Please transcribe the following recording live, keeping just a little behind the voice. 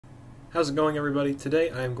How's it going, everybody? Today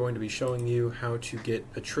I am going to be showing you how to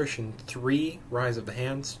get Patrician 3 Rise of the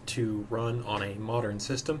Hanse to run on a modern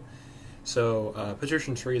system. So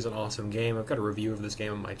Patrician 3 is an awesome game. I've got a review of this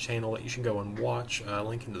game on my channel that you should go and watch,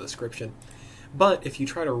 link in the description. But if you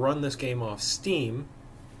try to run this game off Steam,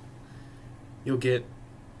 you'll get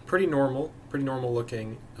pretty normal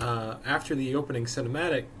looking. After the opening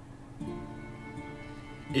cinematic,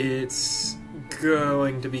 it's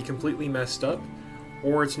going to be completely messed up,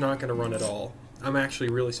 or it's not going to run at all. I'm actually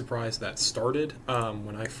really surprised that started.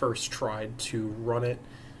 When I first tried to run it,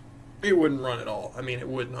 it wouldn't run at all. I mean, it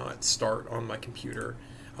would not start on my computer.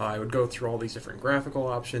 I would go through all these different graphical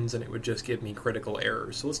options and it would just give me critical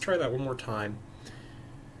errors. So let's try that one more time.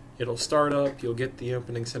 It'll start up, you'll get the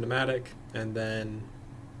opening cinematic, and then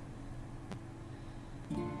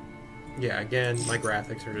yeah, again, my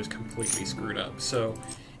graphics are just completely screwed up. So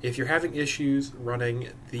if you're having issues running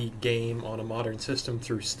the game on a modern system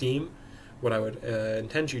through Steam, what I would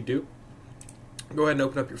intend you do, go ahead and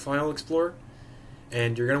open up your File Explorer,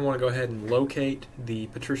 and you're going to want to go ahead and locate the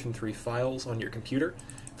Patrician 3 files on your computer.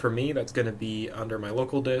 For me, that's going to be under my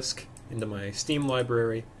local disk, into my Steam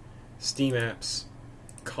library, Steam Apps,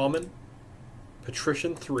 Common,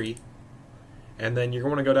 Patrician 3, and then you're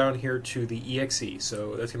going to go down here to the exe.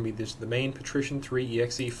 So that's going to be the main Patrician 3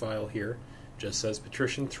 exe file here. Just says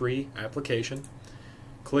Patrician 3 application.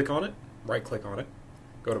 Click on it, right click on it,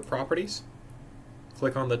 go to Properties,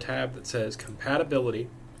 click on the tab that says Compatibility,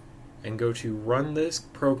 and go to Run this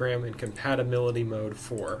program in compatibility mode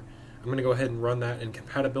 4. I'm going to go ahead and run that in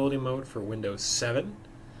compatibility mode for Windows 7.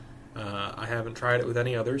 I haven't tried it with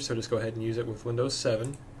any others, so just go ahead and use it with Windows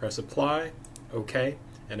 7. Press Apply, OK,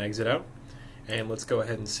 and exit out. And let's go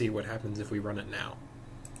ahead and see what happens if we run it now.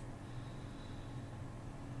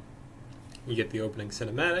 You get the opening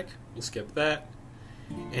cinematic, we'll skip that,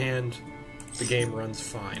 and the game runs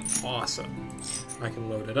fine. Awesome. I can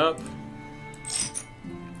load it up,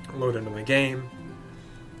 load into my game.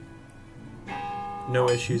 No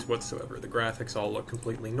issues whatsoever. The graphics all look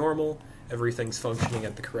completely normal, everything's functioning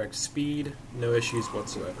at the correct speed, no issues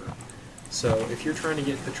whatsoever. So if you're trying to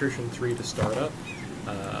get Patrician 3 to start up,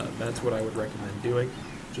 that's what I would recommend doing.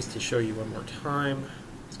 Just to show you one more time,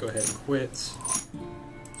 let's go ahead and quit.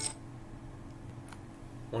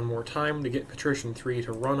 One more time, to get Patrician 3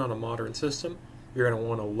 to run on a modern system, you're going to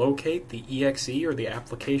want to locate the exe or the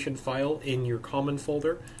application file in your common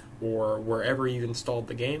folder or wherever you've installed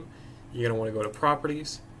the game. You're going to want to go to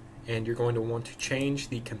Properties, and you're going to want to change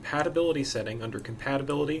the compatibility setting under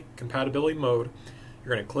compatibility mode.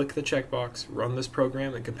 You're going to click the checkbox, run this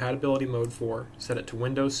program in compatibility mode 4, set it to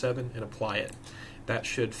Windows 7, and apply it. That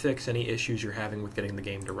should fix any issues you're having with getting the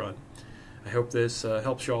game to run. I hope this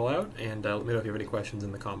helps you all out, and let me know if you have any questions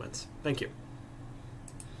in the comments. Thank you.